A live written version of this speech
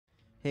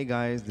Hey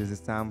guys, this is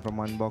Sam from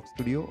Unbox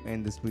Studio.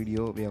 In this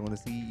video, we are going to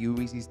see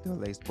UVC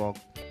STERLIZER box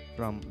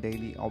from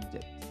Daily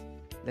Objects.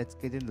 Let's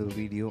get into the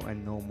video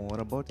and know more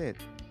about it.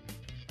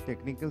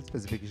 Technical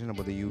specification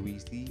about the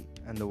UVC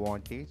and the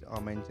wattage are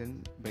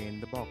mentioned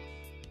in the box.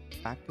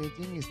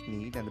 Packaging is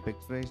neat and the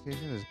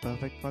picturization is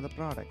perfect for the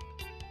product.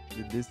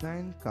 The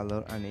design,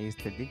 color and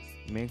aesthetics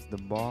makes the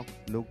box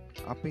look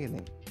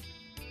appealing.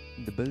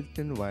 The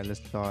built-in wireless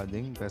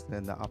charging present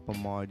in the upper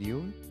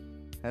module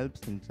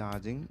helps in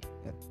charging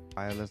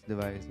wireless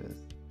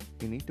devices.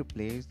 You need to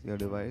place your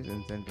device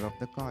in center of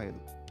the coil.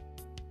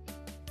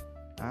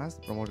 As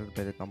promoted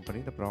by the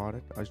company, the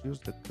product assures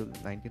the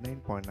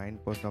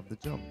 99.9% of the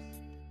germs.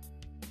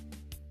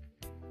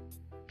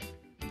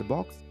 The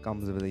box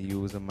comes with a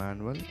user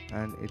manual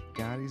and it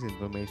carries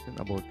information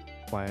about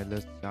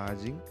wireless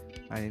charging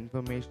and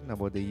information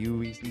about the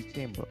UVC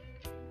chamber.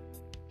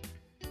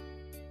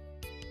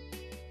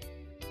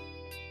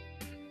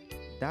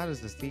 There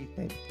is a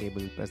C-type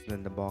cable present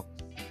in the box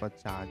for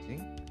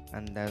charging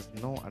and there's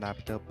no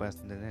adapter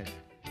present in it.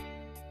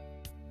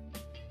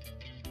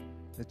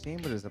 The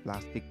chamber is a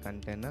plastic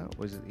container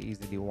which is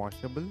easily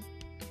washable.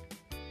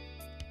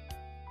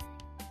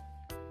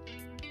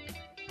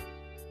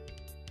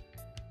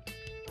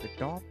 The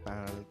top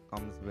panel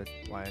comes with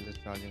wireless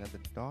charging at the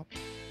top,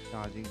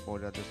 charging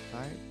port at the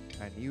side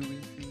and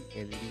UVC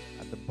LED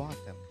at the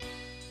bottom.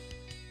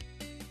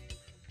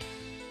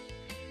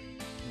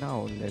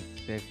 Now let's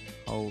check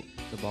how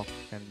the box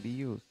can be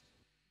used.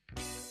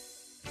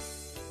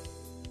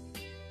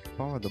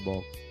 Power the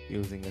box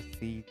using a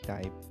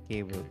C-type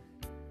cable.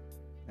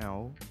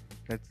 Now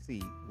let's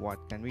see what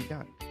can be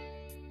done.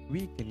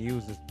 We can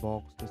use this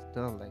box to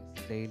sterilize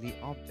daily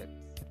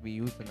objects that we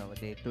use in our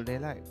day-to-day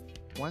life.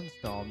 Once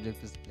the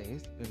object is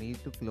placed, you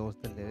need to close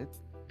the lid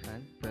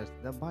and press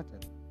the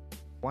button.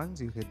 Once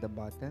you hit the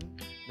button,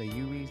 the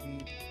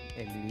UVC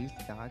LED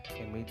starts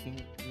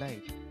emitting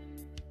light.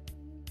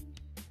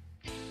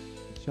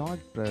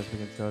 Short press we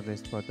can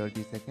sterilize for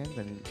 30 seconds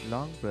and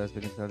long press we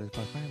can sterilize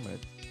for 5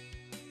 minutes.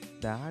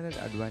 The added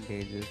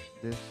advantage is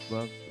this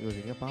works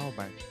using a power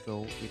bank,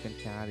 so you can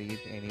carry it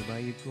anywhere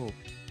you go.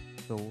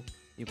 So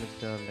you can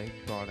sterilize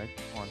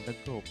products on the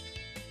go.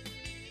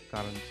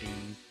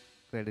 Currencies,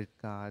 credit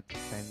cards,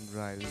 pen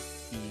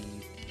drives,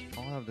 keys,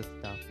 all of the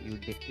stuff you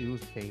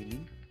use daily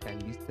can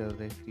be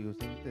sterilized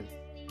using this.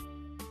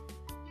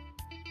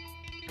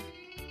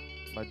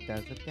 But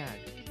there's a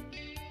catch.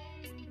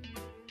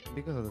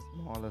 Because of the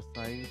smaller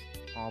size,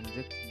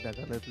 objects that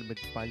are a little bit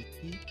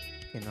bulky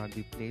cannot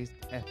be placed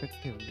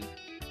effectively.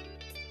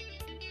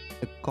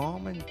 The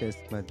common test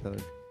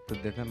method to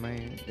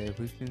determine the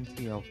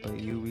efficiency of a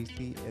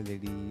UVC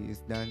LED is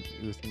done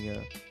using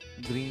a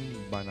green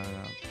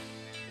banana.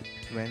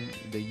 When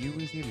the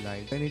UVC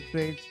light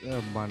penetrates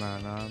a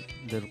banana,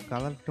 the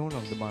color tone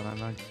of the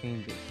banana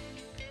changes.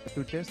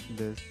 To test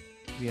this,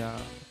 we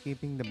are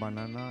keeping the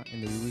banana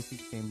in the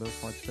UVC chamber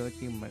for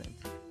 30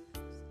 minutes.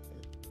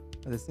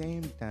 At the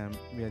same time,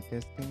 we are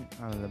testing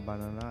another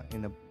banana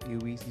in a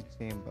UVC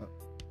chamber.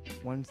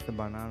 Once the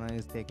banana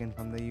is taken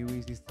from the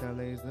UVC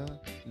sterilizer,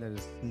 there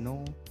is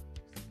no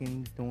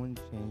skin tone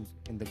change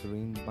in the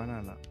green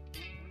banana.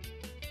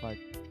 But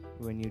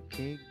when you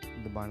take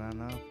the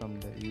banana from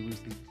the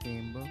UVC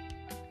chamber,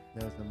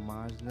 there is a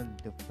marginal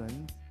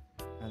difference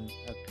and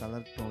a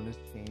color tone is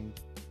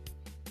changed.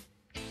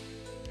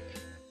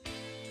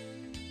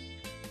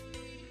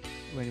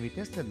 When we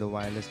tested the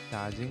wireless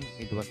charging,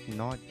 it was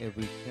not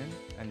efficient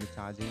and the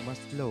charging was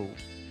slow.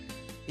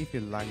 If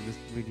you like this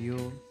video,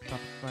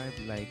 subscribe,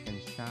 like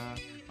and share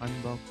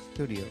Unbox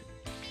Studio.